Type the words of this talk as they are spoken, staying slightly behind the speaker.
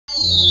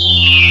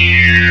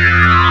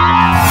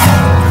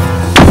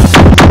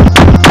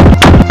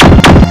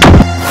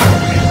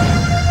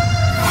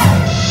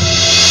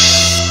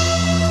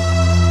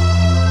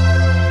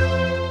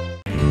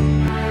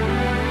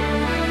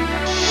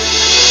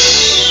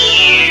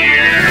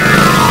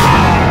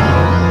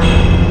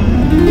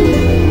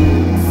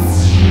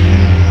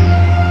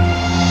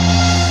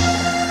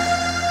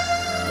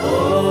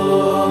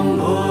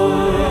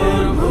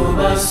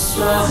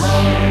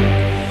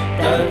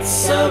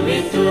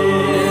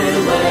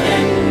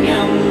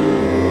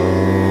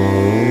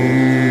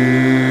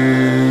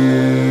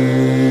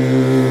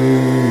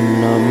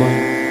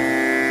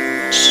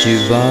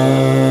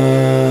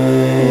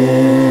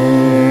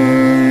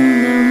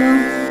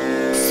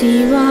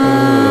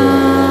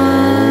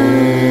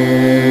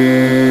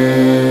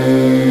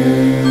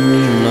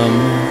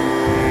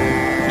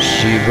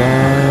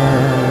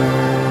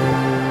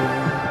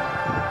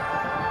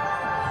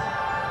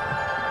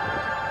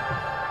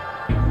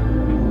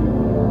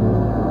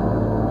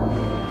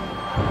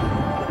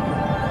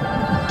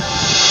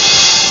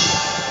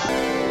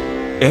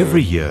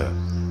Every year,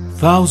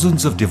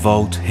 thousands of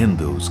devout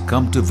Hindus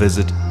come to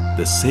visit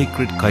the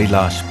sacred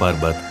Kailash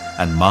Parvat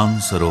and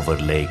Mansarovar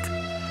Lake,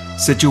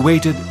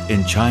 situated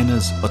in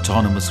China's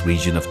autonomous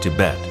region of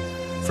Tibet,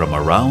 from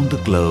around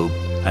the globe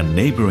and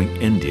neighboring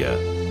India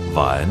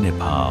via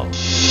Nepal.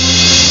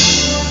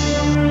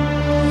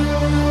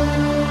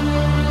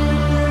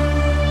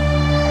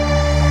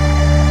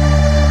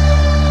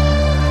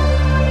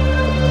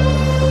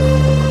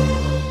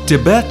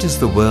 Tibet is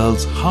the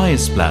world's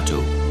highest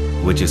plateau,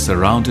 which is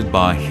surrounded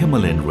by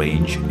Himalayan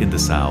range in the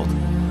south,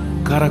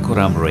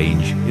 Karakoram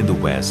range in the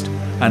west,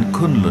 and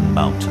Kunlun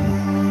Mountain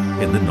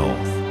in the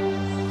north.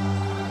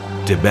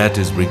 Tibet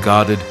is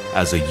regarded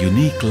as a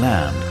unique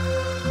land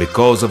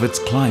because of its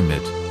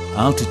climate,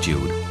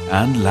 altitude,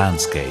 and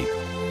landscape.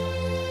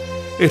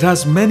 It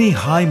has many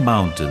high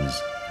mountains,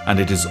 and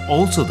it is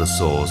also the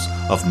source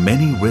of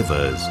many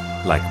rivers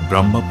like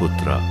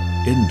Brahmaputra,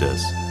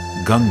 Indus,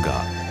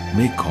 Ganga,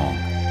 Mekong,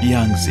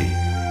 Yangtze,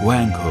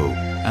 Banco,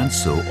 and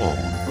so on.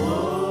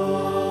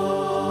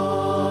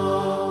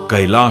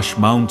 Kailash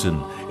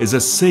Mountain is a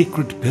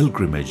sacred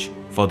pilgrimage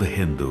for the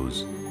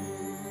Hindus.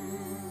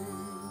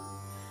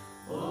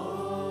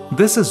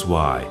 This is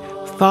why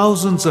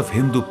thousands of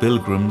Hindu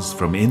pilgrims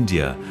from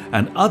India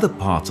and other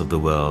parts of the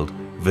world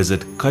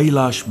visit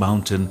Kailash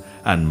Mountain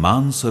and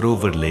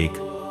Mansarovar Lake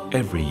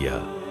every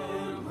year.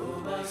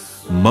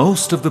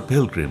 Most of the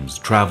pilgrims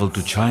travel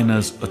to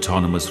China's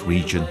autonomous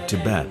region,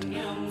 Tibet,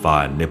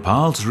 via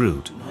Nepal's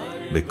route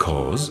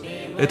because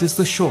it is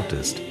the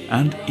shortest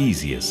and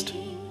easiest.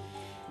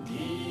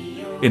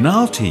 In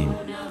our team,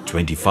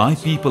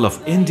 25 people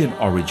of Indian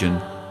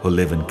origin who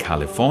live in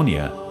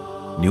California,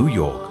 New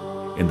York,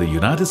 in the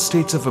United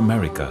States of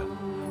America,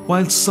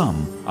 while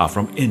some are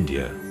from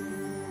India.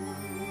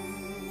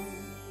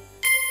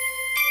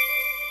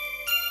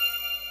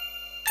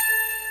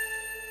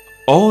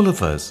 All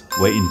of us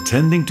were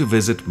intending to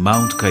visit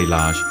Mount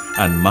Kailash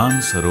and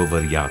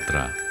Mansarovar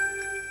Yatra.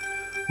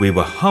 We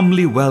were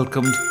humbly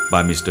welcomed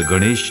by Mr.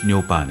 Ganesh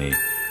Nyopane,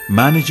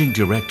 Managing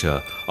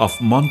Director of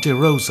Monte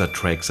Rosa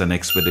Treks and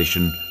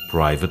Expedition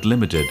Private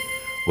Limited,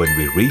 when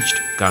we reached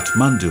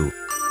Kathmandu.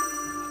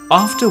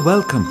 After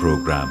welcome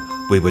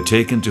program, we were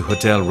taken to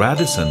Hotel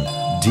Radisson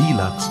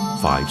Deluxe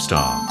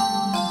 5-star.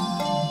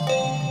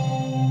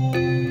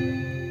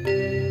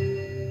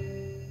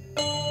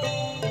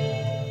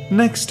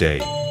 Next day,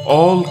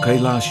 all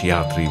Kailash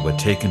Yatri were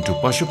taken to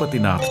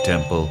Pashupatinath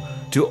temple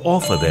to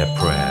offer their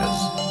prayers.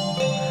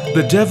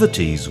 The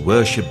devotees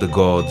worship the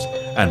gods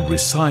and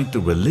recite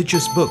the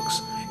religious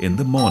books in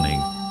the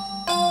morning.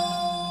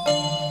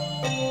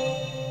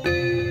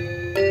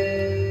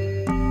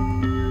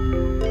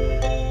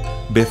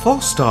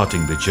 Before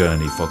starting the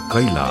journey for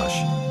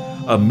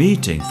Kailash, a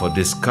meeting for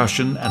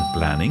discussion and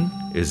planning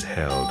is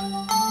held.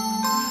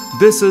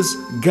 This is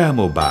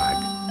Gamo bag.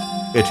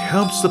 It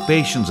helps the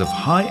patients of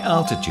high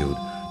altitude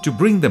to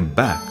bring them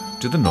back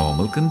to the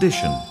normal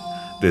condition.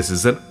 This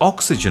is an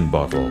oxygen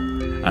bottle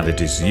and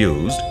it is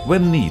used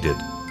when needed.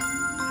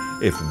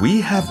 If we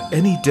have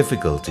any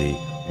difficulty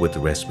with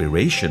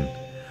respiration,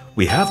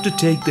 we have to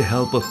take the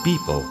help of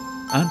people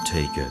and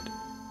take it.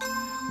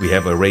 We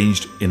have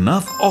arranged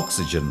enough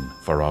oxygen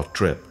for our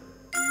trip.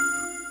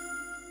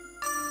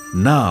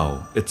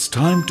 Now it's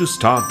time to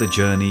start the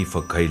journey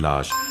for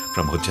Kailash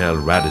from Hotel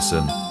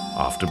Radisson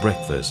after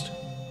breakfast.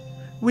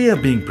 We are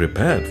being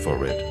prepared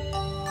for it.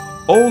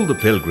 All the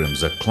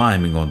pilgrims are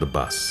climbing on the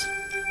bus.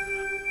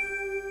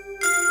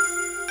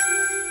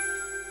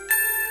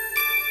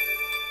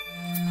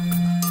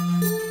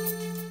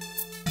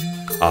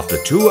 After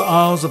 2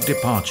 hours of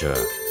departure,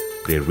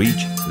 they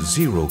reach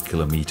 0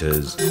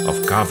 kilometers of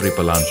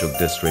Kavri-Palanchok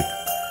district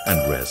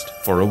and rest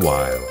for a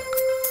while.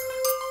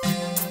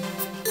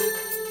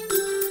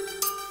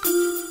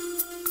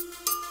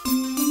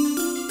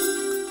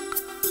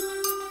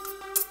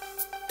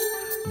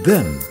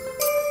 Then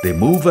they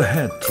move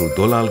ahead through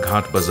Dolal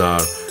Ghat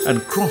Bazaar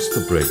and cross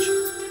the bridge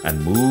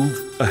and move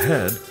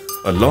ahead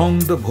along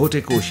the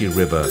Bhotekoshi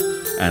river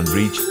and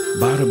reach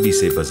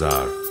Barabise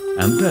Bazaar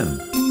and then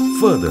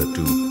further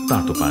to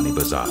Tatopani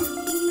Bazaar.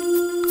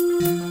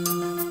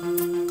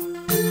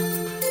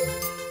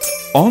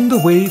 On the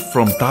way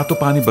from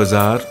Tatopani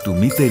Bazaar to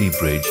Miteri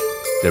Bridge,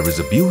 there is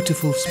a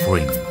beautiful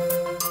spring.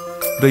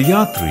 The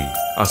Yatri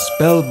are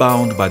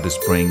spellbound by the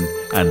spring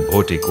and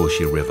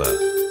Bhotekoshi river.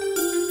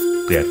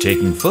 They are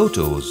taking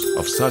photos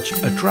of such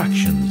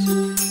attractions.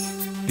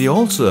 They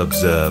also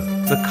observe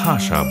the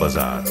Kasha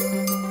Bazaar.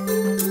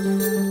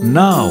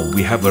 Now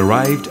we have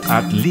arrived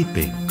at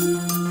Liping.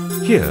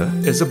 Here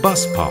is a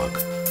bus park.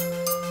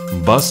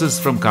 Buses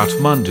from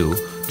Kathmandu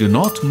do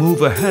not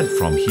move ahead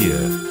from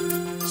here.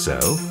 So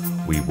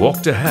we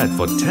walked ahead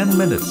for 10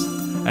 minutes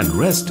and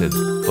rested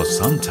for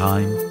some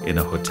time in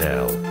a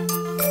hotel.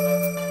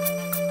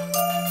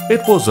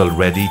 It was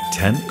already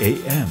 10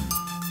 a.m.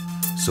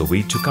 so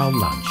we took our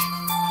lunch.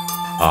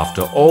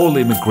 After all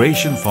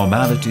immigration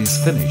formalities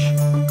finish,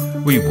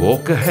 we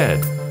walk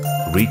ahead,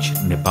 reach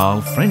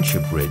Nepal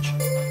Friendship Bridge,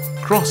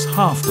 cross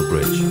half the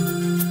bridge.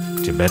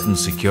 Tibetan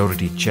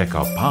security check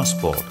our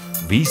passport,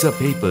 visa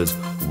papers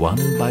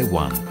one by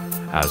one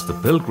as the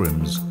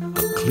pilgrims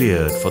are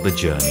cleared for the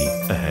journey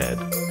ahead.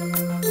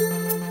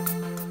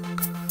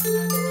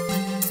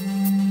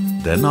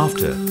 Then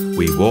after,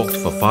 we walked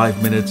for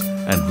 5 minutes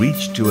and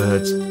reached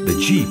towards the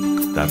jeep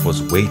that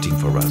was waiting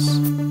for us.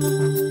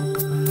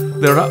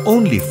 There are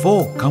only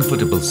 4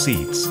 comfortable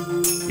seats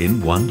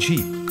in one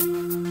jeep.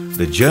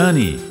 The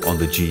journey on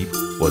the jeep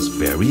was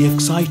very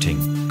exciting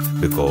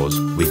because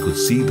we could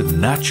see the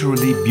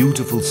naturally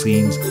beautiful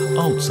scenes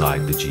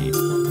outside the jeep.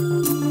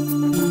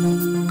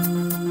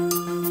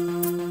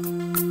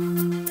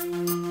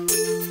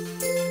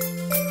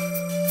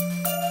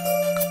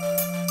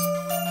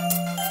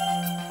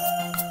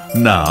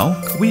 Now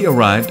we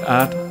arrived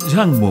at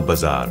Jangmu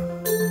Bazaar.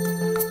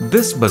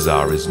 This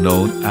bazaar is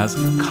known as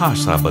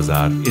Kasha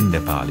Bazaar in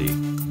Nepali.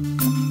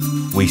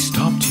 We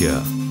stopped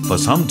here for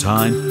some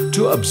time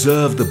to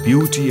observe the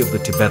beauty of the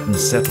Tibetan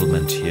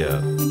settlement here.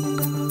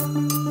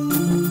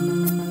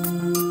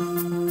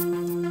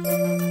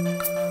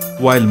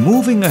 While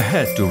moving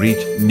ahead to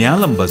reach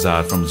Nyalam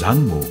Bazaar from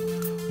Jangmu,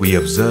 we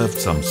observed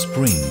some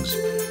springs,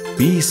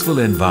 peaceful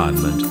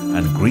environment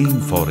and green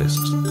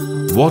forests,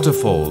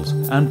 waterfalls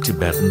and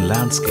Tibetan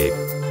landscape.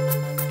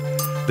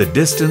 The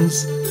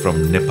distance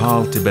from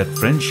Nepal-Tibet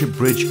Friendship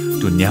Bridge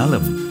to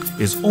Nyalam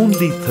is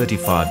only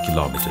 35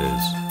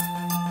 kilometers.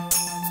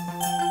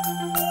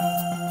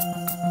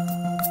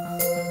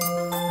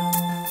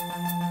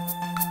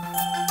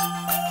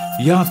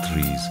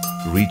 Yatris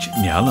reach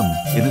Nyalam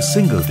in a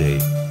single day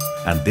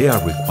and they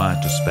are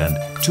required to spend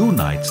 2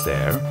 nights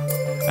there,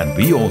 and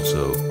we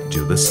also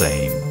do the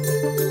same.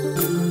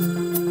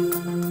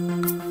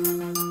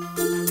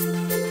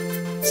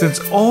 Since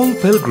all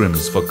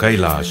pilgrims for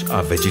Kailash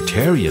are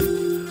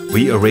vegetarian,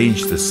 we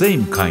arrange the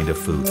same kind of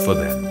food for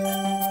them.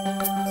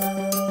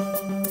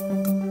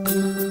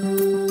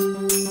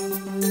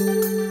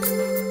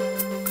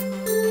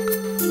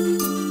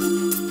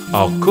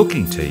 Our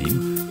cooking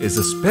team is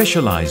a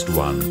specialized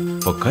one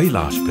for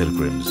Kailash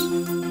pilgrims.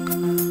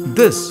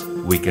 This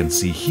we can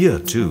see here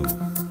too.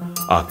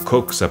 Our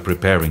cooks are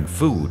preparing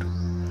food.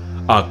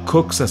 Our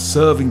cooks are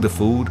serving the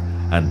food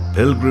and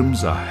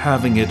pilgrims are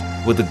having it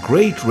with a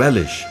great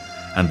relish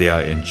and they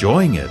are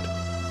enjoying it.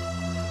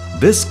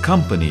 This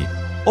company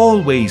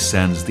always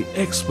sends the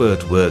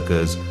expert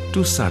workers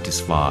to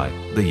satisfy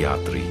the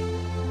Yatri.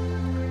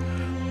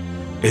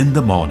 In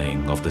the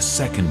morning of the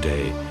second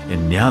day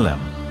in Nyalam,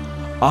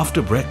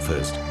 after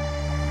breakfast,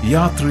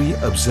 Yatri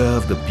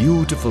observe the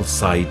beautiful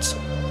sights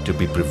to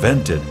be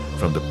prevented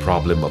from the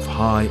problem of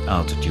high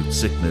altitude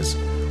sickness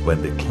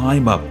when they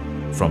climb up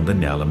from the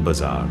Nyalam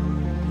Bazaar.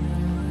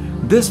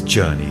 This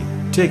journey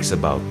takes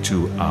about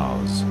 2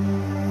 hours.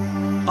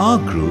 Our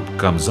group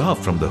comes out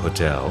from the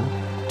hotel,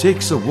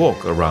 takes a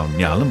walk around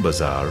Nyalam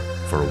Bazaar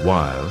for a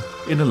while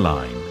in a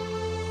line.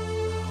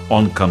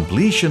 On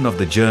completion of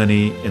the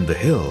journey in the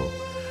hill,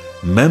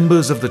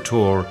 members of the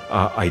tour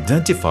are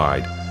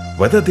identified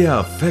whether they are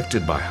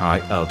affected by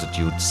high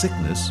altitude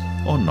sickness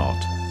or not.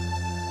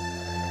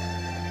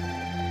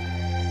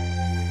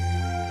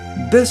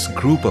 This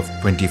group of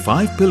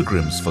 25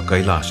 pilgrims for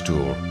Kailash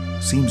tour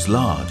seems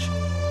large.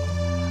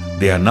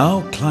 They are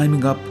now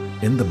climbing up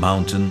in the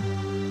mountain.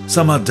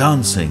 Some are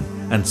dancing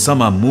and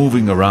some are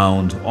moving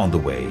around on the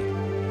way.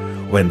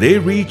 When they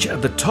reach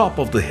at the top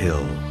of the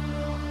hill,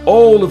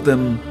 all of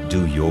them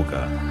do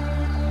yoga.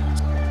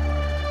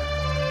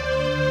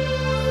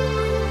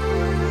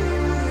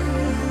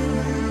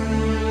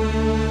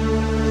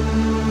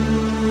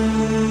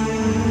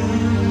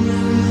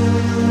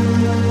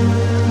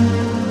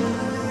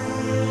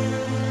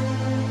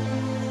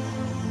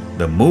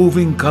 The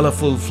moving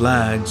colorful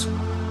flags,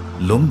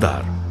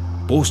 Lumdar,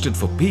 posted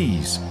for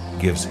peace,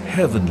 gives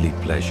heavenly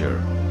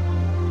pleasure.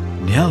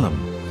 Nyalam,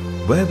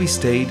 where we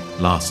stayed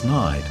last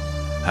night,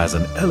 has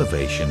an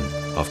elevation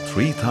of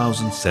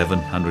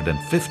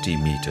 3,750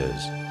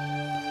 meters.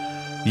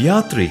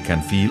 Yatri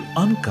can feel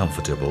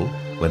uncomfortable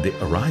when they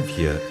arrive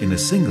here in a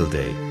single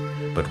day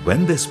but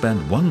when they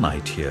spend one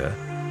night here,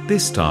 they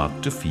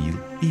start to feel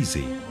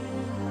easy.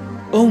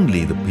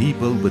 Only the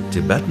people with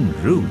Tibetan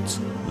roots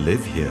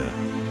live here.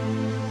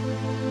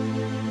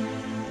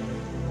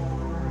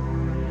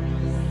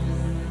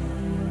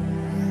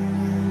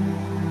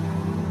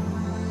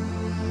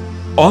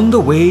 On the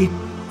way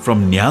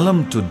from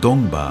Nyalam to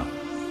Dongba,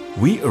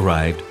 we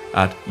arrived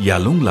at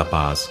Yalungla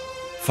Pass,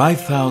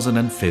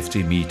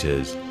 5,050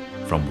 meters,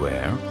 from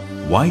where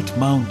white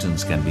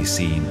mountains can be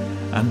seen,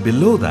 and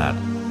below that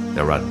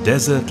there are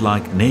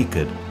desert-like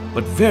naked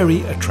but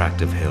very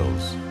attractive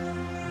hills.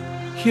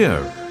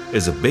 Here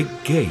is a big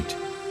gate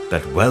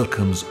that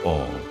welcomes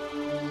all.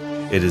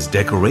 It is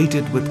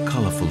decorated with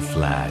colorful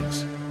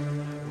flags.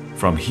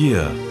 From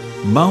here,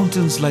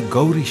 mountains like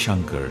Gauri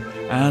Shankar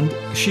and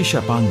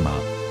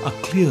Shishapangma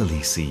are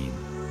clearly seen.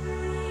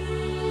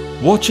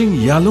 Watching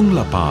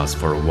Yalungla Pass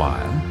for a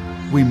while,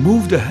 we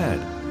moved ahead,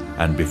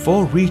 and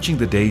before reaching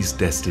the day's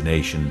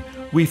destination,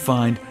 we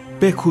find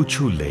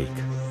Pekhuchu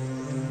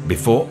Lake.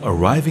 Before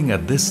arriving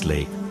at this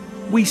lake,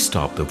 we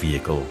stop the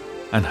vehicle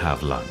and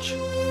have lunch.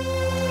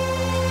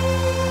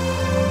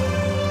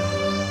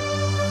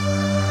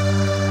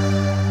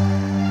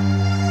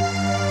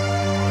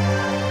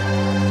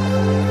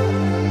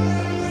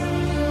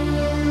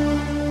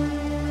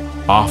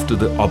 After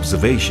the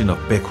observation of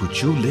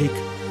Pekhuchu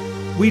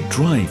Lake, we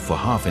drive for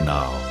half an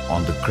hour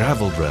on the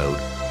gravel road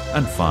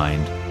and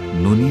find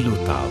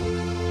Nunilotal,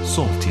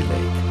 Salty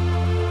Lake.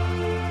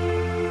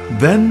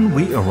 Then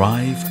we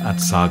arrive at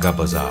Saga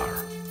Bazaar.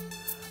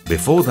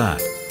 Before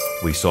that,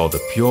 we saw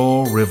the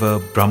pure river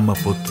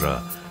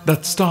Brahmaputra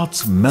that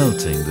starts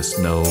melting the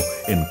snow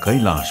in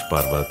Kailash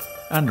Parvat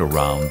and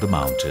around the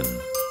mountain.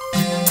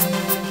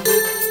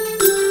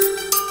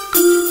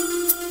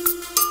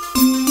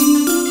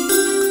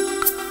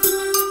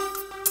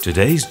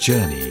 Today's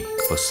journey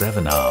for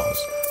 7 hours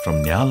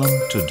from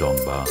Nyalam to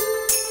Dongba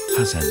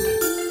has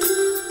ended.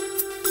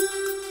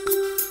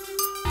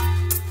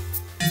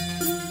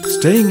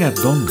 Staying at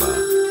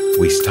Dongba,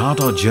 we start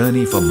our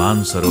journey for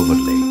Mansarovar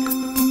Lake.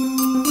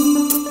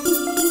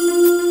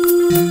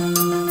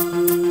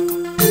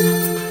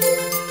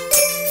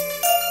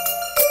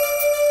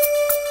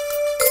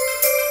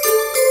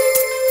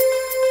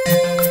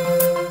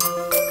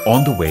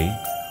 On the way,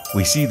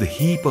 we see the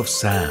heap of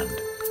sand,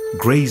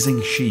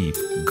 grazing sheep,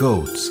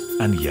 goats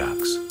and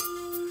yaks.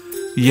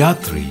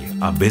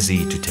 Yatri are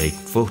busy to take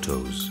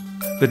photos.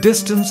 The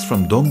distance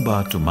from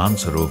Dongba to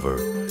Mansarovar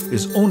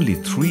is only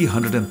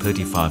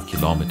 335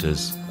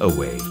 kilometers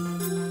away.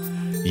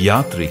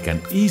 Yatri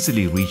can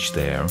easily reach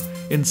there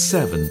in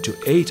 7 to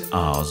 8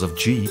 hours of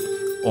jeep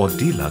or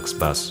deluxe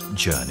bus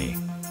journey.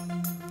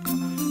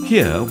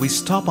 Here we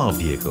stop our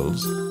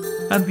vehicles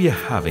and we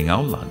are having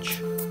our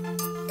lunch.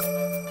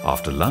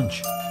 After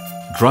lunch,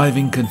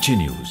 driving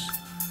continues.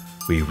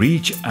 We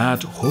reach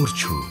at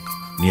Horchu,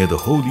 near the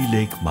holy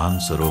lake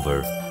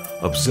Mansarovar,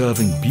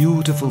 observing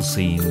beautiful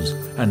scenes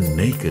and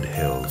naked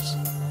hills.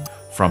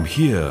 From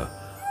here,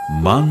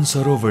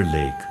 Mansarovar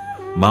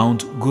Lake,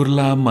 Mount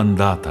Gurla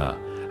Mandata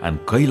and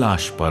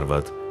Kailash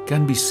Parvat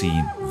can be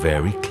seen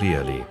very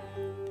clearly.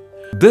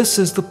 This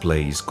is the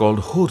place called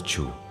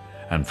Horchu,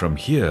 and from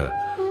here,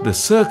 the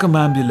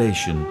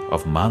circumambulation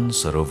of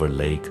Mansarovar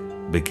Lake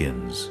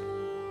begins.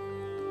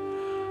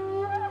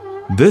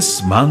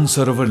 This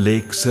Mansarovar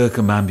Lake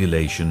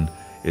circumambulation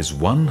is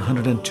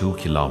 102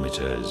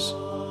 kilometers.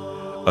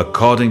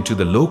 According to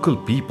the local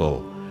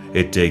people,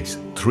 it takes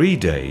 3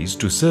 days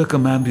to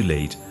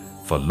circumambulate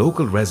for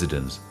local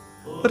residents,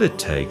 but it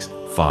takes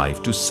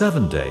 5 to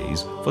 7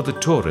 days for the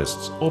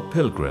tourists or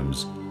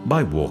pilgrims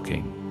by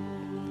walking.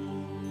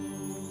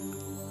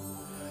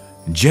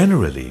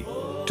 Generally,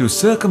 to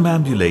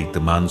circumambulate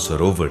the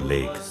Mansarovar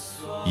Lake,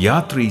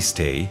 Yatris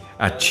stay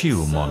at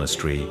Chiu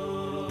Monastery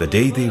the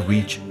day they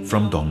reach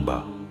from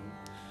Dongba.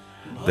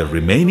 The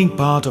remaining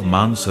part of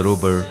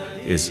Mansarovar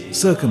is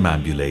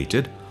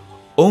circumambulated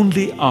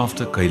only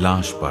after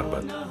Kailash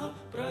Parvat.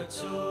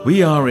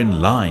 We are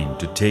in line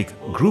to take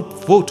group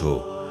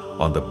photo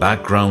on the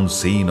background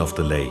scene of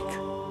the lake.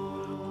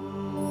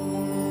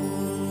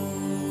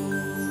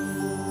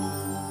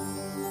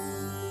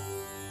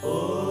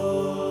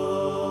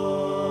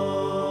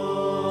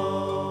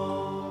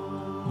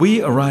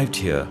 We arrived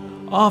here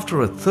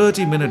after a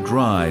 30-minute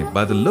drive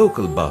by the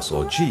local bus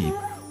or jeep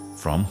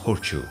from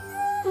Horchu.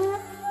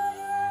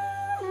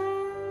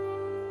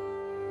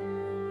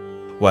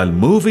 While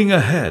moving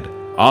ahead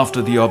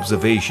after the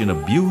observation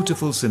of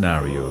beautiful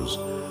scenarios,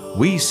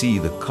 we see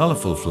the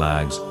colorful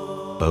flags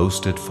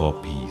posted for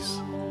peace.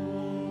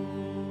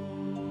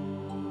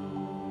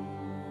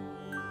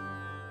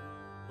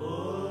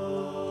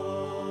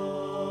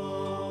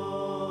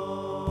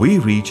 We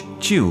reach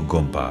Chiu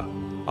Gompa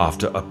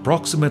after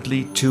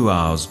approximately 2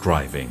 hours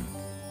driving.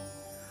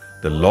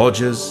 The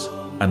lodges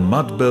and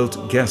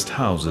mud-built guest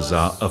houses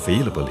are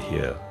available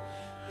here.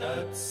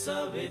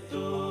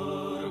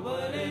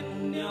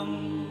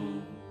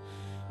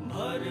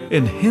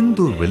 In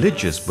Hindu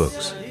religious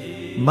books,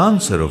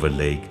 Mansarovar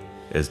Lake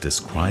is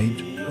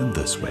described in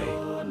this way.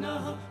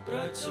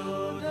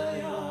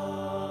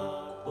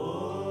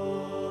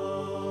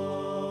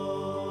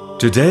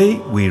 Today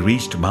we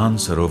reached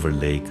Mansarovar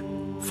Lake,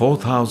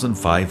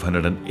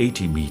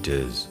 4,580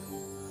 meters,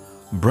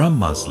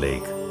 Brahma's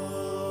Lake,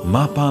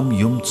 Mapam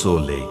Yumtso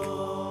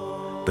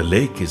Lake. The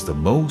lake is the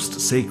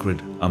most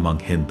sacred among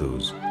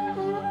Hindus.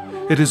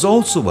 It is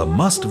also a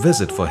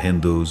must-visit for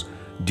Hindus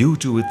due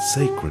to its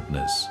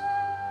sacredness.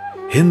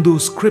 Hindu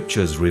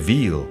scriptures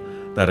reveal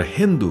that a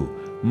Hindu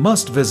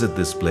must visit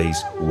this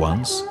place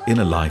once in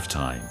a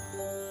lifetime.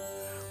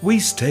 We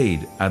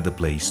stayed at the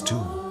place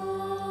too.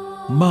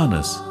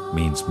 Manas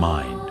means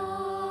mind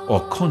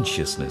or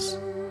consciousness.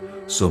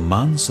 So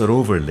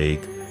Mansarovar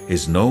Lake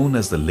is known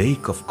as the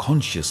Lake of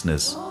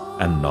Consciousness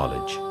and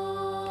Knowledge.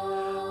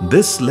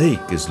 This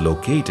lake is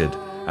located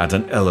at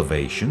an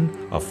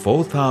elevation of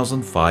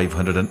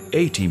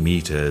 4,580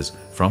 meters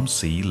from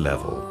sea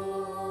level.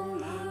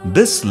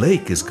 This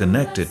lake is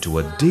connected to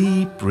a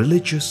deep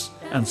religious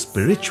and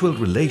spiritual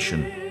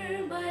relation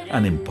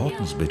and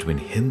importance between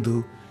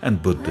Hindu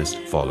and Buddhist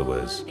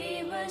followers.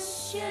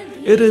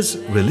 It is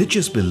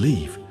religious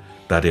belief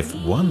that if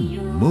one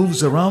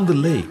moves around the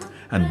lake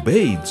and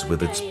bathes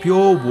with its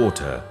pure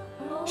water,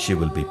 she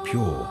will be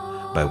pure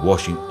by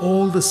washing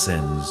all the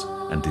sins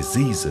and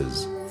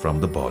diseases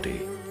from the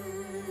body.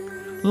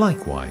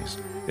 Likewise,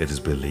 it is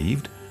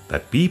believed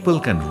that people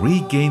can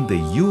regain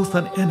their youth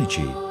and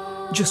energy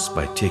just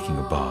by taking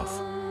a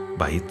bath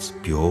by its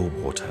pure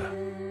water.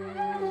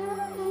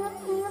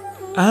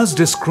 As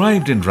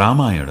described in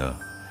Ramayana,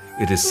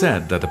 it is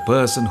said that a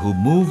person who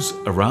moves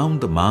around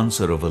the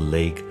Mansarovar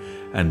lake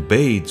and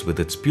bathes with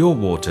its pure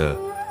water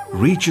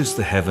reaches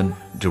the heaven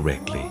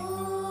directly.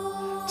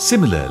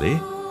 Similarly,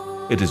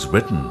 it is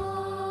written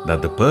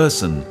that the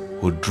person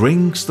who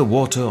drinks the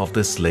water of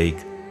this lake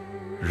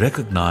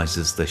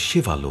recognizes the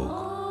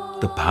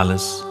Shivalok, the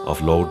palace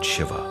of Lord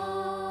Shiva.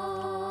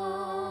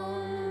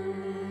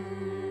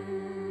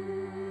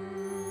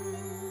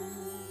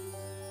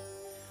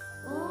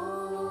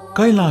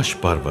 Kailash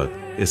Parvat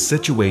is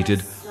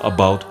situated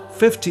about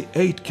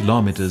 58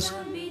 kilometers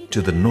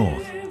to the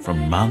north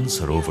from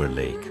Mansarovar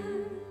Lake.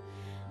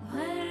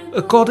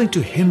 According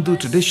to Hindu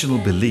traditional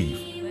belief,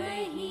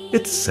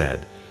 it's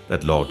said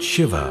that Lord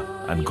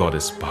Shiva and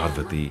Goddess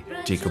Parvati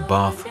take a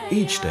bath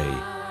each day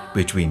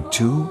between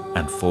 2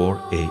 and 4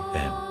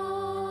 a.m.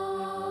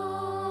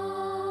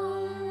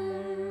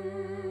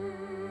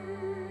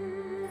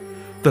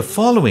 The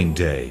following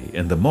day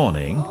in the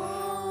morning,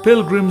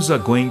 pilgrims are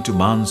going to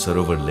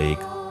Mansarovar Lake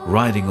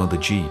riding on the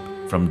jeep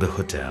from the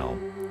hotel.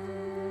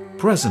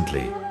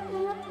 Presently,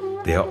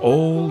 they are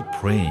all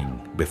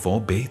praying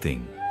before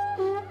bathing.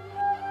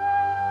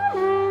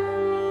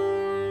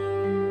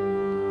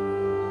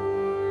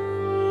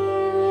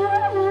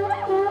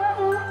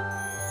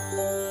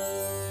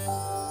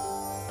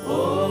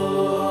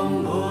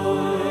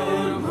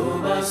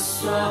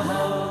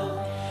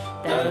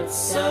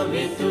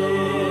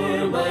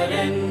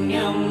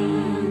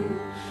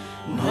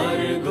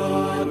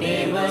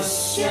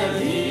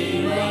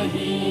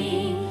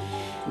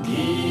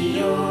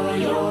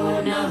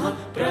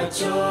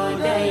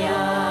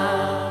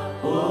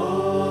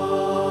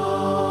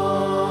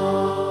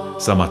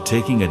 Some are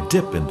taking a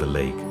dip in the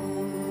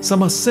lake,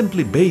 some are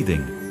simply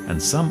bathing,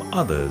 and some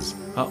others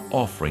are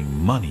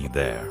offering money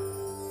there.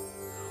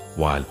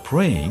 While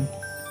praying,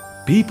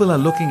 people are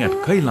looking at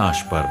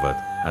Kailash Parvat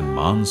and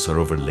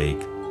Mansarovar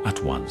Lake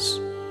at once.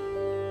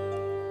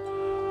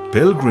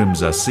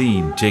 Pilgrims are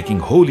seen taking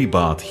holy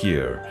bath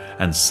here,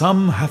 and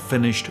some have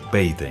finished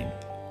bathing.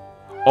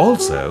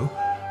 Also,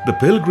 the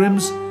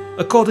pilgrims,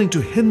 according to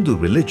Hindu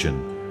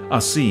religion,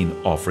 are seen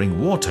offering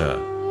water,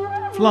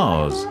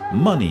 flowers,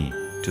 money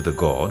to the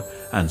god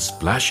and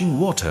splashing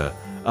water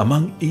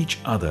among each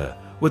other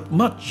with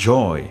much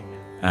joy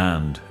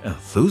and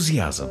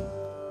enthusiasm.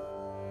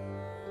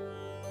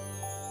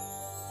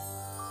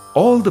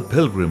 All the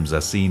pilgrims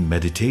are seen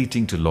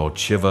meditating to Lord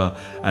Shiva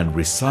and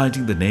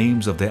reciting the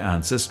names of their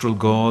ancestral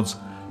gods,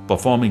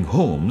 performing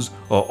homs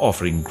or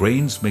offering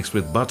grains mixed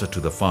with butter to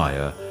the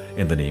fire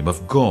in the name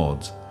of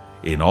gods,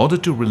 in order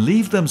to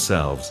relieve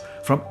themselves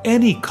from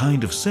any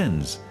kind of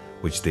sins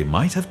which they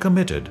might have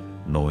committed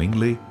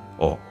knowingly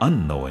or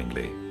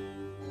unknowingly.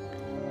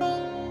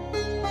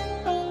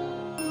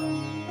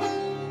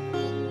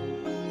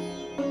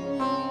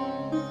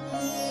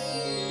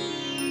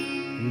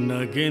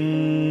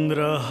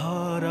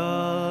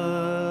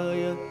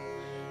 Nagendraharaya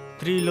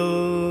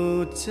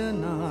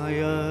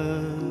Trilochanaya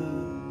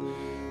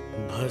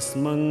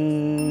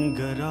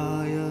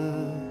Bhasmangaraya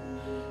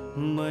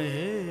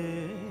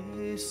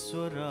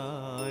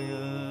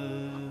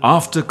Maheshwaraya.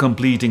 After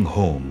completing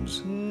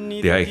homes,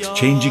 they are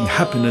exchanging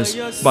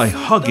happiness by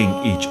hugging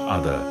each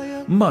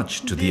other,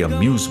 much to the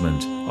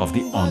amusement of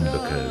the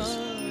onlookers.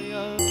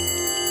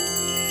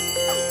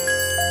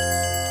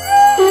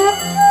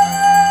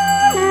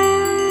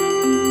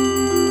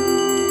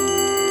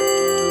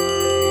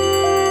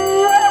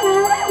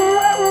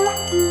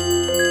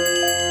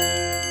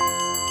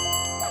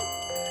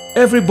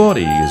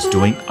 Everybody is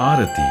doing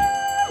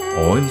arati,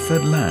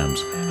 oil-fed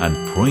lamps, and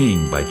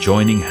praying by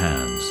joining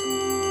hands.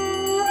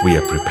 We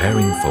are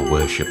preparing for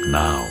worship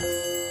now.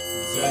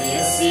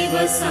 Shiv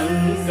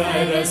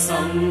Shankar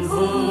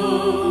Shambho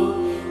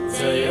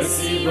जय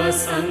शिव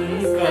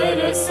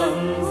शङ्कर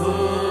शम्भो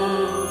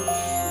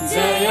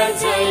जय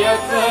जय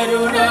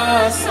करुणा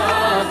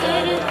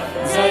सागर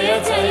जय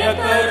जय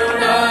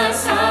करुणा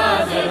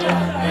सागर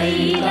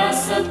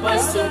कैलास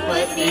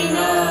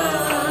पशुपतिनाथ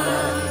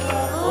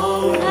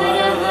ॐ हर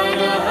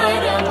हर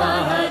हर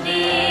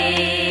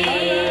महादेव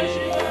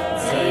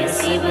जय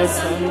शिव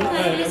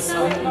शङ्कर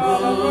शम्भो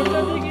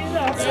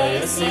जय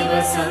शिव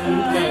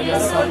शङ्कर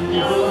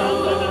शम्भो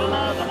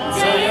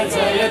जय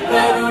जय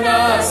करुणा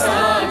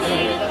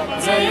सागर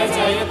जय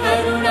जय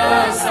करुणा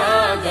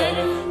सागर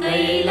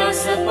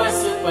कैलास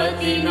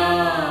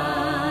पशुपतिनाथ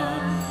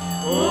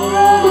ॐ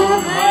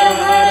हर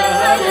हर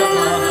हर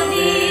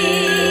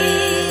महादेव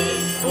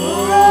ॐ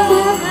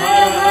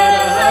हर हर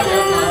हर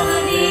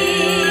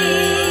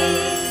महादेव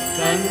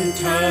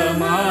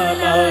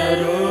कण्ठमाला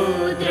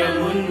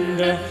रुद्रमुण्ड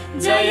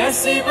जय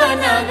शिव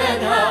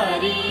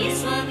नागधारी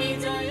स्वामी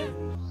जय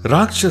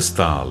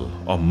Rakshastal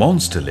or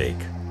Monster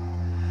Lake.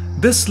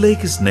 This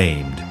lake is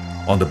named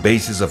on the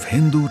basis of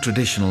Hindu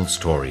traditional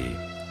story.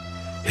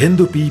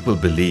 Hindu people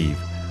believe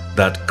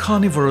that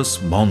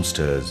carnivorous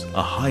monsters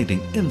are hiding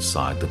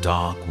inside the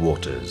dark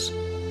waters.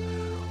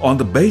 On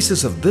the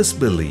basis of this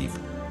belief,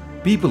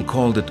 people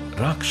called it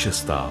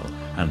Rakshastal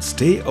and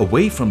stay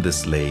away from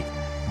this lake,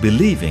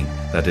 believing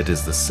that it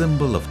is the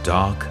symbol of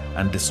dark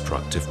and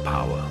destructive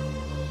power.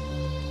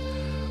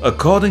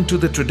 According to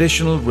the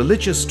traditional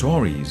religious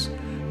stories,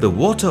 the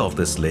water of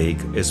this lake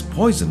is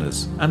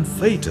poisonous and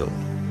fatal.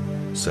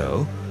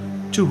 So,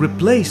 to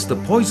replace the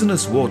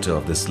poisonous water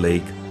of this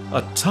lake,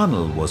 a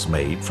tunnel was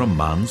made from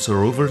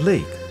Mansarovar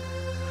lake.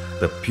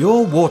 The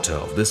pure water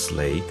of this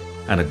lake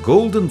and a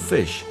golden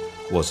fish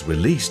was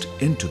released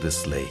into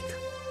this lake.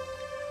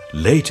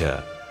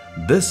 Later,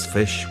 this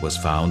fish was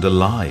found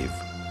alive.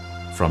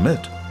 From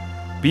it,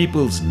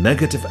 people's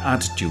negative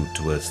attitude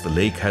towards the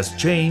lake has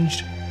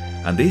changed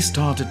and they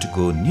started to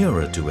go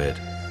nearer to it,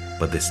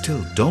 but they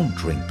still don't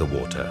drink the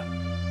water.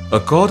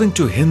 According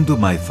to Hindu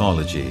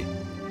mythology,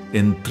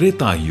 in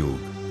Treta Yuga,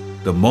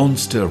 the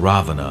monster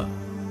Ravana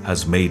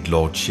has made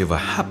Lord Shiva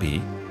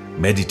happy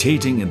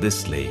meditating in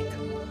this lake.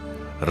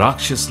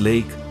 Rakshas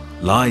Lake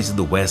lies in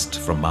the west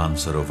from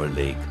Mansarovar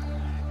Lake.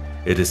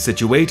 It is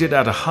situated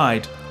at a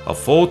height of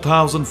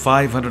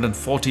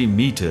 4,540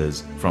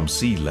 meters from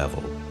sea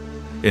level.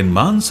 In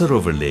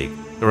Mansarovar Lake,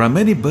 there are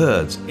many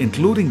birds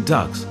including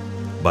ducks,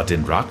 but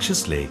in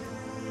Rakshas Lake,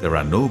 there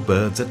are no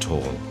birds at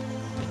all.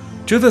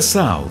 To the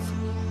south,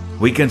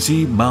 we can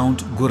see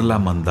Mount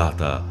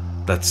Kailash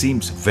that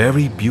seems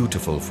very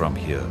beautiful from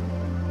here.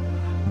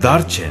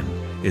 Darchen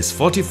is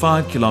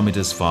 45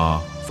 kilometers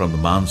far from the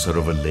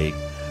Mansarovar Lake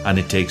and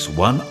it takes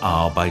 1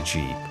 hour by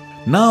jeep.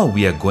 Now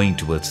we are going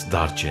towards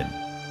Darchen.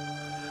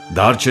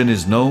 Darchen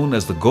is known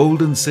as the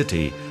Golden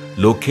City,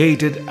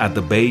 located at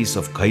the base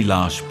of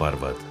Kailash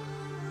Parvat.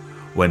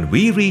 When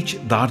we reach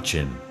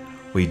Darchen,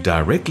 we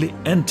directly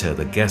enter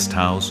the guest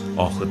house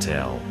or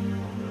hotel.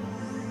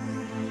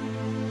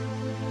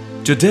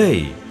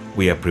 Today,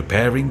 we are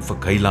preparing for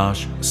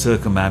Kailash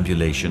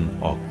circumambulation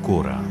or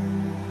Kora.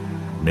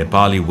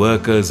 Nepali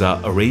workers are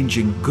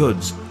arranging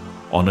goods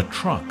on a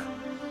truck.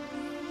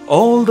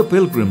 All the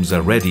pilgrims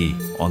are ready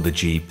on the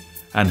jeep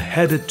and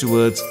headed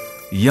towards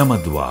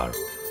Yamadwar,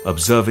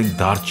 observing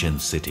Darchen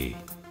city.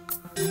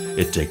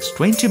 It takes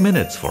 20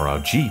 minutes for our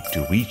jeep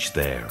to reach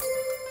there.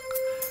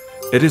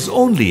 It is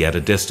only at a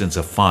distance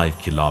of 5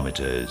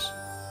 kilometers.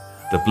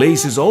 The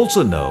place is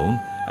also known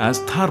as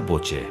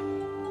Tharboche.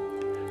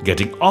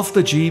 Getting off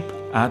the jeep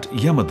at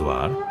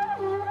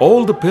Yamadwar,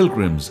 all the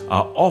pilgrims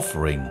are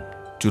offering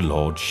to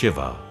Lord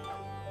Shiva.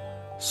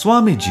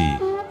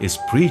 Swamiji is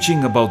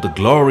preaching about the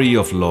glory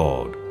of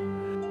Lord.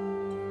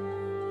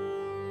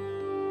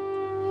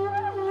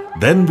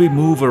 Then we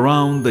move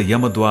around the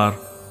Yamadwar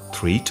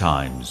 3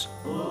 times.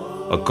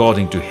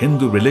 According to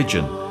Hindu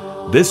religion,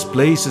 this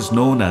place is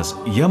known as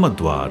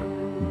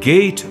Yamadwar,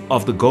 gate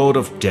of the god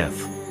of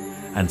death,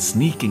 and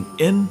sneaking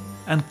in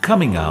and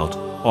coming out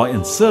or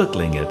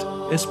encircling it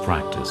is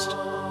practiced.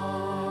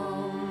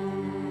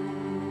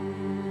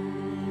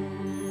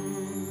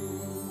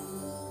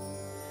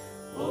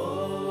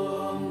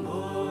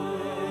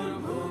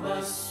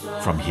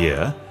 From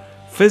here,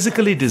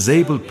 physically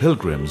disabled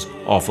pilgrims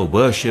offer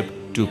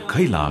worship to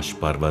Kailash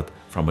Parvat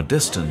from a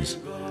distance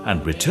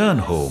and return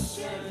home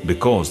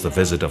because the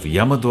visit of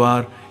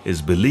Yamadwar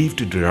is believed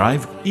to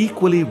derive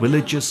equally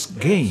religious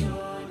gain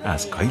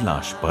as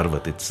Kailash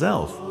Parvat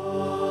itself.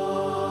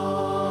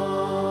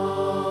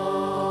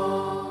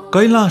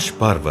 Kailash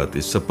Parvat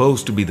is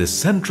supposed to be the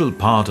central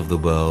part of the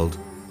world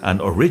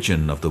and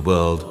origin of the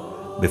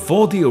world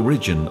before the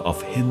origin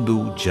of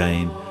Hindu,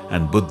 Jain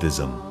and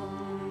Buddhism.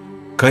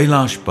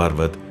 Kailash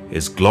Parvat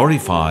is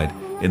glorified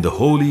in the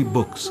holy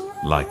books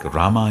like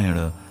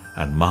Ramayana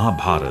and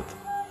Mahabharata.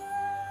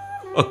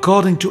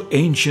 According to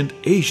ancient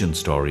Asian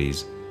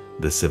stories,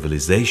 the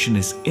civilization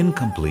is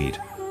incomplete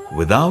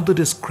without the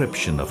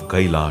description of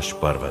Kailash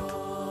Parvat.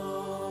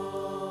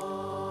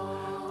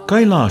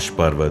 Kailash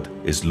Parvat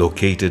is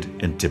located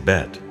in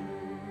Tibet.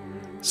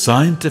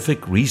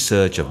 Scientific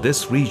research of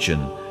this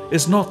region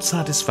is not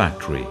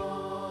satisfactory.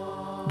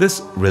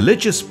 This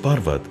religious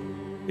parvat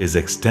is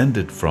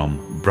extended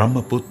from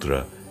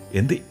Brahmaputra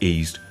in the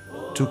east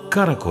to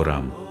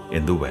Karakoram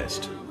in the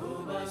west.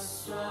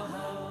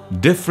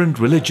 Different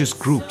religious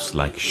groups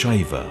like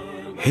Shaiva,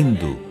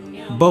 Hindu,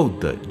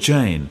 Bauddha,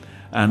 Jain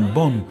and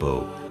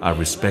Bonpo are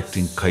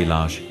respecting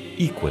Kailash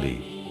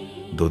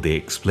equally, though they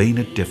explain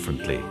it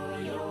differently.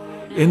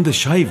 In the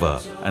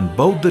Shaiva and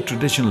Bauddha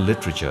traditional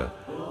literature,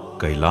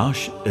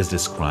 Kailash is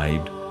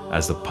described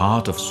as the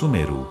part of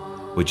Sumeru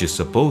which is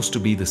supposed to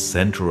be the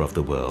center of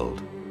the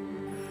world.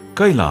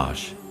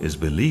 Kailash is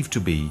believed to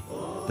be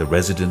the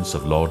residence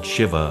of Lord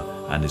Shiva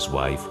and his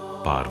wife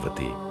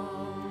Parvati.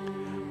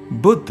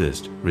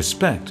 Buddhists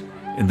respect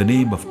in the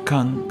name of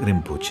Kang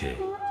Rinpoche.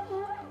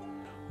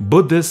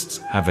 Buddhists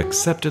have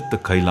accepted the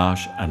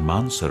Kailash and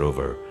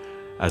Mansarovar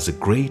as a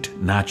great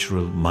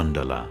natural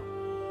mandala.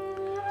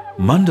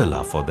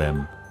 Mandala for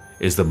them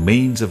is the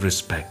means of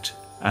respect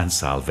and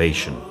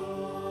salvation.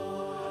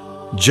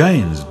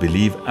 Jains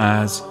believe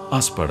as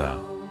Aspara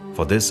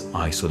for this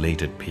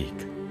isolated peak.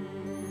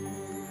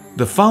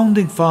 The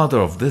founding father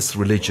of this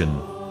religion,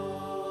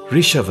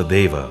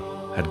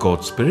 Rishabhadeva, had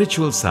got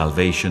spiritual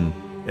salvation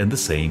in the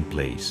same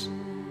place.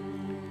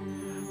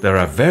 There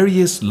are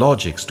various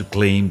logics to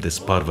claim this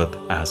parvat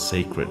as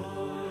sacred.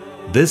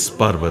 This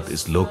parvat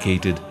is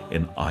located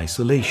in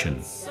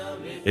isolation.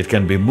 It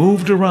can be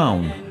moved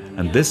around,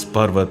 and this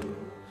parvat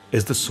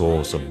is the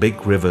source of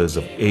big rivers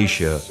of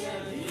Asia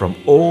from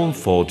all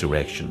four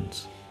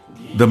directions.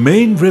 The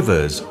main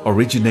rivers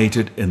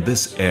originated in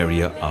this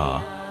area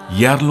are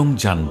Yarlung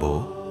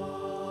Janbo,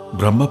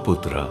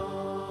 Brahmaputra,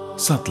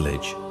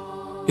 Sutlej,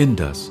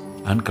 Indus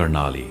and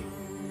Karnali.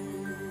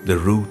 The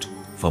route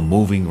for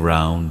moving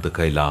round the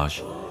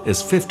Kailash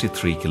is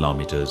 53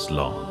 kilometers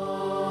long.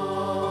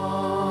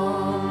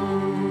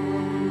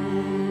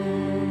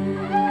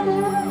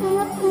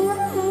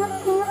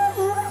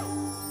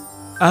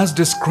 As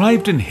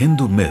described in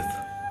Hindu myth,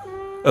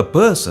 a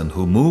person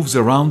who moves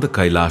around the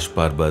Kailash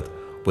Parvat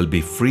will be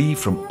free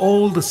from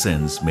all the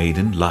sins made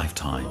in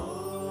lifetime.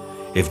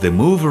 If they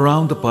move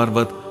around the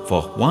Parvat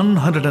for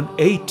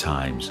 108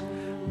 times,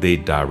 they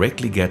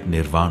directly get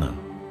Nirvana.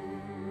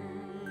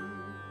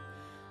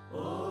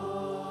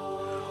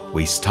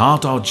 We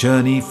start our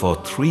journey for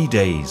 3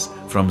 days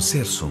from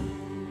Sirsum.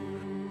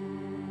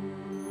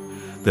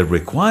 The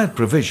required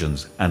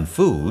provisions and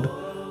food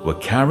were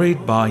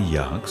carried by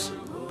yaks,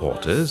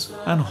 porters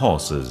and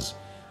horses.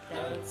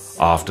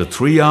 After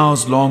 3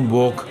 hours long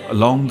walk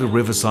along the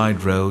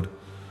riverside road,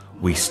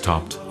 we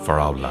stopped for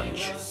our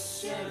lunch.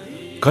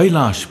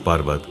 Kailash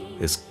Parvat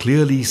is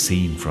clearly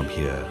seen from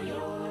here.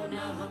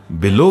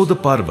 Below the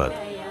Parvat,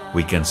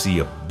 we can see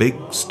a big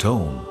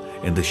stone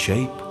in the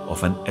shape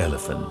of an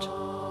elephant.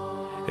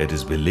 It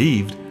is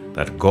believed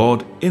that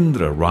God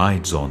Indra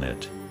rides on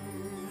it.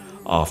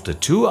 After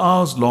 2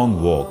 hours long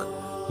walk,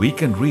 we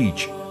can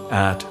reach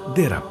at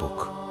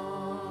Derapuk.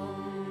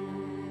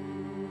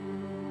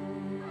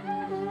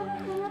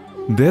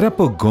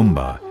 Derapuk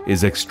Gumba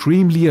is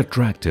extremely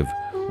attractive,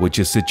 which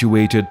is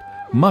situated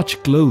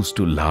much close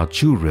to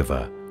Lachu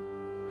River.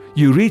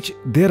 You reach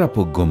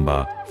Derapuk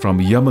Gumba from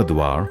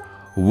Yamadwar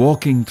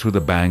walking through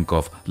the bank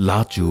of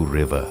Lachu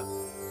River.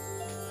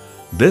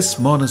 This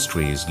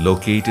monastery is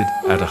located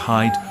at a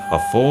height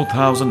of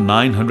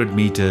 4,900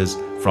 meters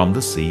from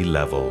the sea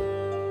level.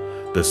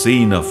 The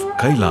scene of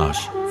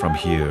Kailash from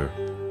here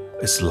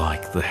is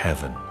like the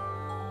heaven.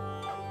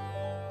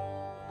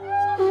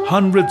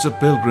 Hundreds of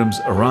pilgrims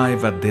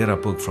arrive at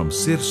Derapuk from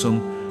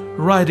Sirsung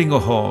riding a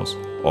horse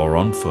or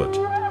on foot.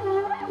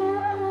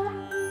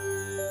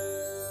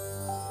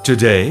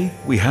 Today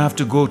we have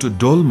to go to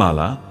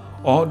Dolmala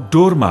or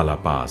Dormala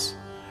Pass,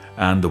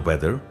 and the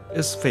weather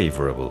is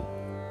favorable.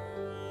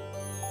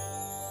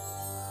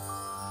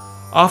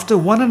 After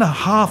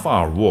 1.5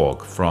 hour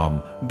walk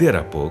from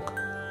Derapuk,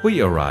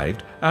 we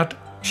arrived at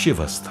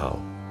Shivasthal.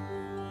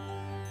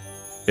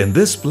 In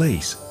this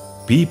place,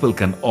 people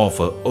can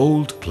offer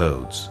old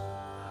clothes.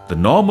 The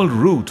normal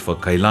route for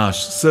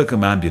Kailash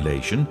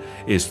circumambulation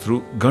is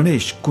through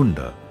Ganesh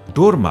Kunda,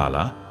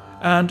 Dormala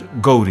and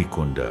Gauri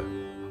Kunda.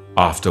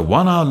 After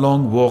 1 hour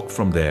long walk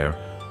from there,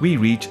 we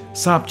reach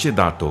Sapche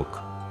Datok.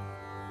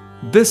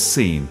 This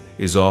scene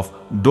is of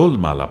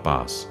Dolmala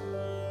Pass.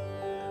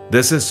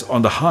 This is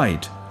on the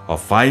height of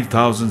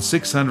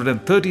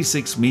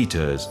 5,636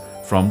 meters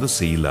from the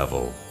sea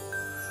level.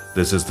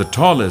 This is the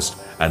tallest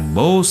and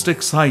most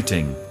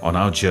exciting on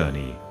our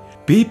journey.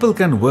 People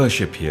can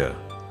worship here.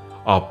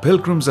 Our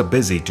pilgrims are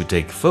busy to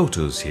take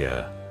photos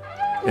here.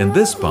 In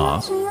this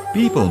pass,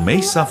 people may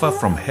suffer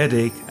from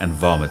headache and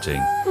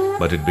vomiting,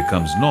 but it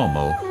becomes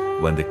normal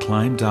when they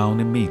climb down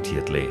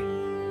immediately.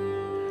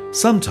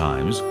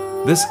 Sometimes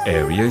this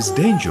area is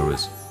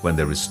dangerous when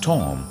there is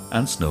storm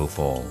and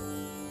snowfall.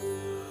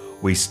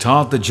 We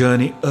start the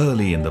journey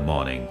early in the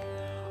morning.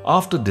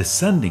 After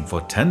descending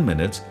for 10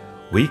 minutes,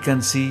 we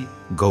can see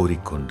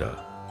Gaurikunda.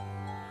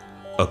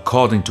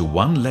 According to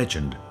one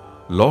legend,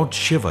 Lord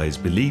Shiva is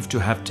believed to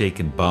have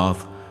taken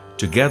bath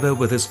together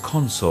with his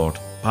consort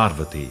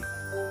Parvati.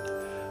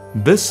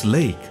 This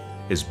lake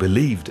is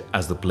believed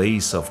as the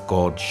place of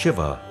god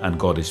Shiva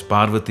and goddess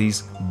Parvati's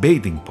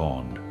bathing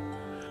pond.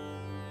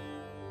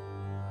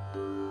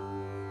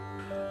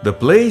 The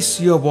place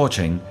you are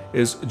watching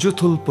is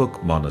Juthulpuk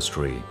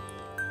Monastery.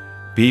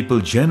 People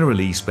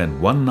generally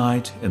spend one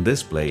night in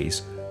this place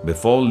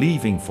before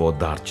leaving for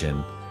Darchen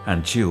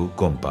and Chiu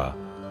Gompa,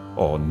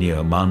 or near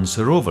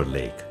Mansarovar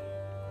Lake.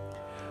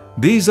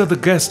 These are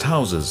the guest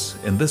houses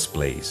in this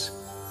place.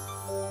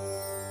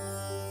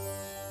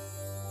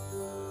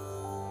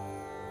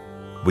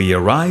 We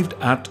arrived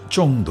at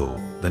Chongdo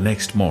the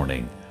next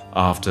morning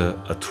after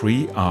a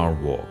 3-hour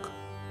walk.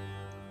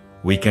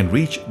 We can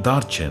reach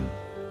Darchen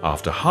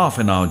after half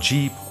an hour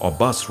jeep or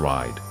bus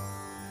ride.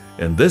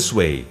 In this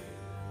way,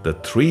 the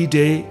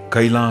 3-day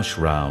Kailash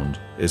round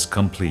is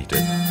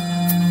completed.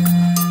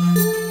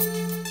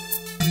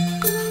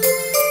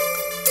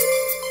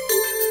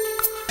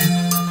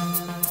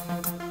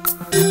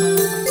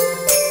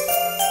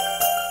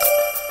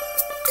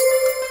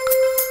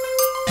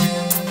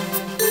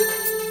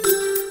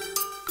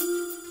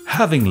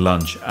 Having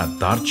lunch at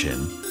Darchen,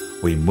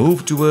 we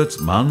moved towards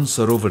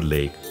Mansarovar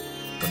Lake.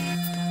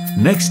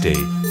 Next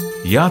day,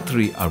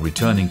 Yatri are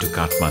returning to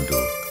Kathmandu.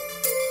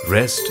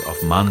 Rest of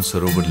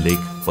Mansarovar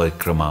Lake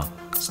Parikrama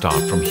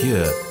start from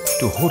here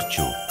to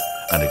Horchu,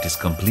 and it is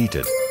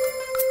completed.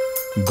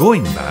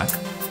 Going back,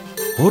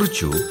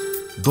 Horchu,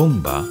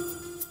 Dongba,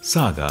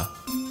 Saga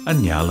and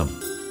Nyalam.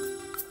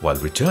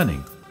 While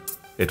returning,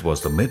 it was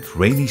the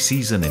mid-rainy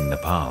season in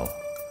Nepal.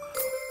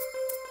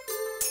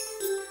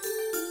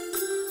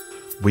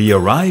 We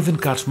arrive in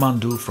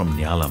Kathmandu from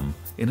Nyalam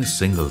in a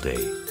single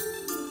day.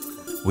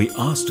 We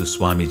asked to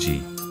Swamiji,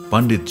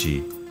 Panditji,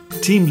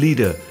 team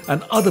leader and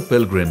other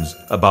pilgrims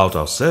about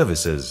our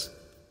services.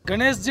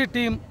 Ganeshji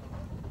team,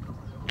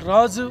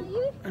 Raju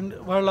and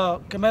Vala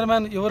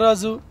cameraman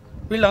Yuvraju,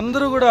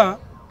 వీళ్ళందరూ కూడా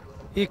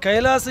ఈ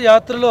కైలాస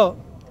యాత్రలో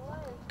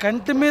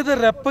కంటి మీద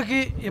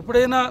రెప్పకి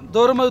ఎప్పుడైనా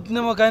దూరం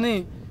అవుతుందేమో కానీ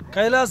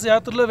కైలాస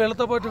యాత్రలో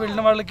వీళ్ళతో పాటు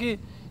వెళ్ళిన వాళ్ళకి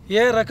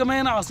ఏ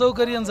రకమైన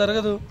అసౌకర్యం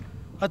జరగదు.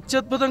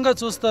 అత్యద్భుతంగా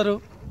చూస్తారు.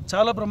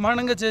 చాలా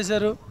బ్రహ్మాండంగా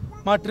చేశారు.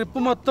 మా ట్రిప్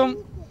మొత్తం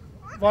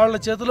వాళ్ళ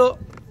చేతిలో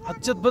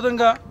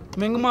అత్యద్భుతంగా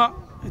మింగమా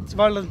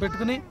వాళ్ళని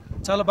పెట్టుకుని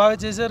చాలా బాగా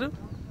చేశారు.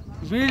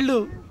 వీళ్ళు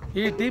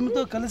ఈ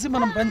టీంతో కలిసి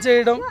మనం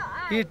పనిచేయడం,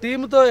 ఈ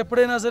టీంతో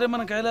ఎప్పుడైనా సరే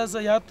మనం కైలాస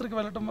యాత్రకు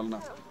వెళ్ళటం వలన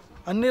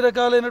అన్ని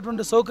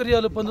రకాలైనటువంటి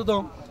సౌకర్యాలు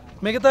పొందుతాం.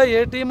 మిగతా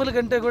ఏ టీముల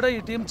కంటే కూడా ఈ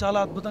టీం చాలా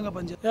అద్భుతంగా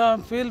పనిచేస్తుంది.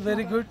 I feel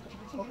very good.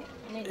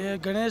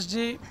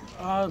 Ganeshji,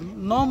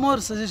 no more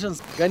suggestions.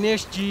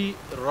 Ganeshji,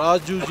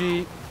 Rajuji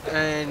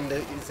and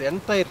his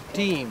entire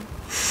team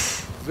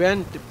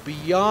went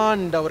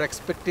beyond our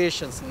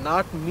expectations,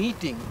 not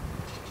meeting.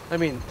 I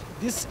mean,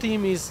 this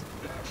team is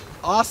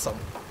awesome.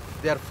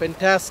 They are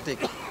fantastic.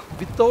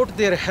 Without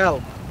their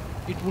help,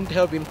 it wouldn't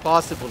have been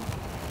possible.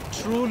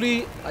 Truly,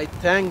 I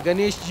thank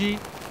Ganeshji,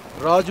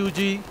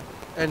 Rajuji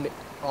and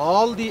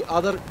all the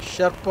other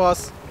Sherpas,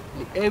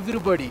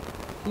 everybody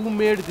who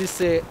made this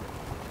a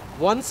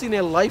once in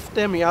a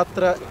lifetime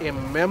yatra, a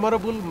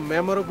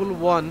memorable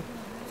one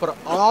for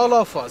all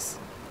of us.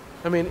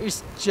 I mean, it's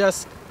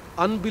just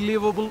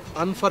unbelievable,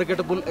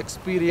 unforgettable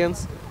experience.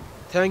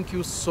 Thank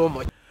you so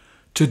much.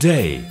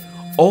 Today,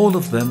 all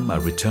of them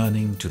are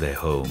returning to their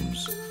homes.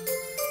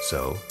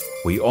 So,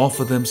 we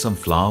offer them some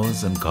flowers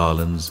and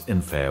garlands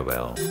in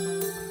farewell.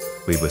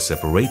 We were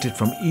separated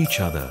from each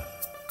other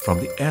from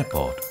the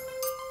airport,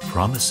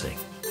 promising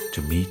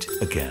to meet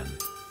again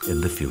in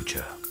the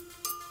future.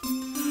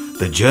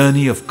 The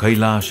journey of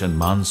Kailash and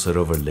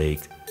Mansarovar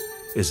Lake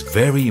is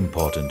very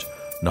important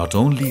not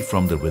only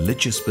from the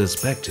religious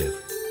perspective,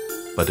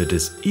 but it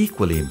is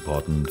equally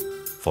important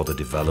for the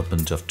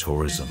development of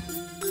tourism.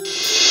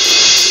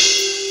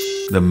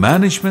 The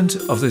management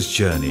of this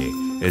journey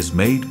is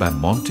made by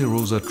Monte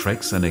Rosa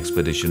Treks and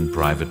Expedition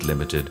Private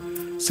Limited,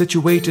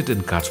 situated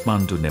in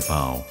Kathmandu,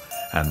 Nepal,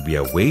 and we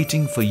are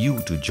waiting for you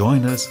to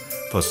join us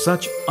for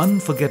such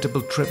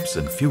unforgettable trips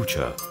in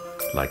future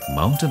like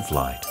mountain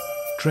flight,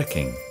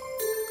 trekking,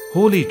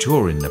 holy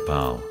tour in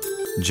Nepal,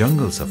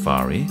 jungle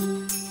safari,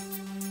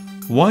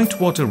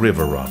 whitewater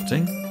river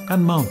rafting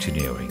and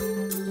mountaineering.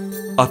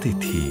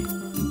 Atithi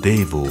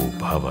Devo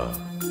Bhava.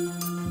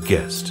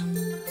 Guest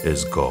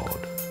is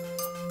God.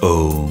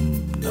 Om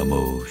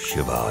Namo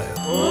Shivaya.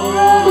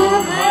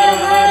 Om Har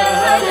Har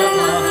Har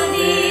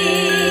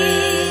Mahadev.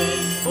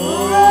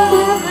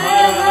 Om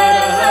Har Har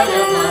Har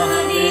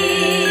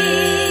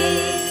Mahadev.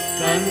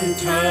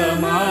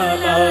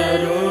 Kanthamala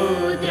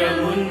Rudra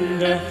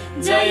Munda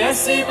Jaya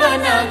Shiva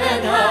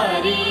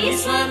Nagadhari.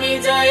 Swami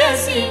Jaya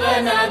Shiva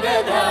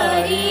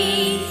Nagadhari.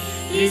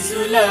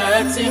 Trisula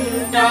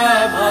Chimta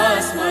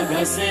Bhasma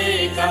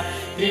Ghaseka.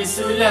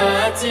 Trisula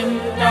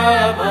Chimta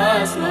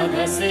Bhasma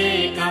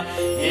Ghaseka.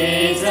 He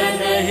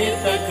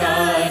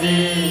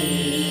Janhitakari.